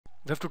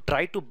we have to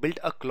try to build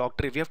a clock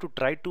tree. We have to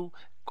try to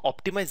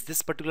optimize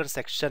this particular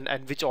section,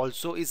 and which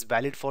also is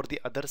valid for the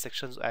other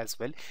sections as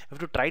well. We have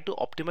to try to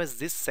optimize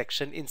this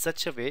section in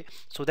such a way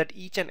so that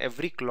each and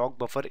every clock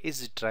buffer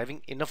is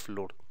driving enough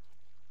load.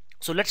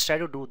 So let's try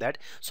to do that.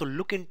 So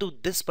look into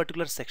this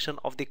particular section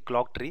of the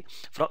clock tree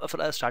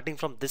starting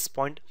from this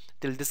point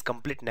till this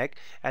complete neck,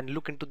 and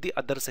look into the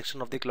other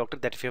section of the clock tree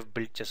that we have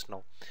built just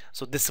now.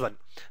 So this one.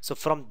 So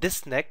from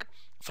this neck,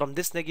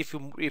 if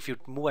you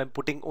move, I'm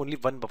putting only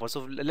one buffer.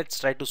 So let's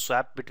try to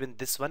swap between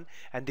this one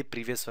and the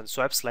previous one.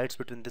 Swap slides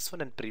between this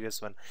one and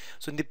previous one.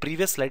 So in the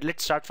previous slide,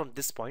 let's start from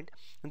this point.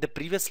 In the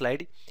previous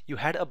slide, you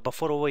had a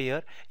buffer over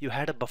here, you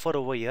had a buffer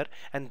over here,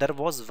 and there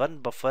was one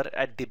buffer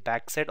at the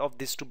backside of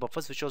these two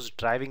buffers which was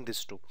driving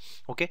this two.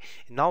 Okay,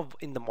 now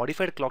in the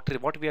modified clock tree,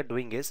 what we are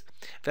doing is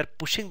we are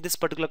pushing this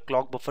particular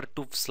clock buffer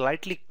to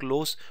slightly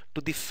close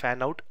to the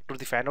fan out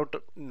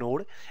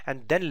node,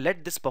 and then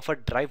let this buffer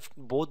drive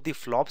both the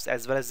flops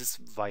as well as this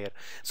wire.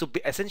 So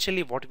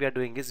essentially what we are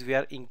doing is we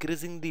are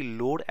increasing the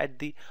load at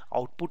the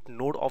output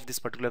node of this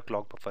particular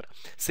clock buffer.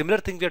 Similar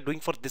thing we are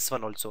doing for this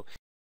one also.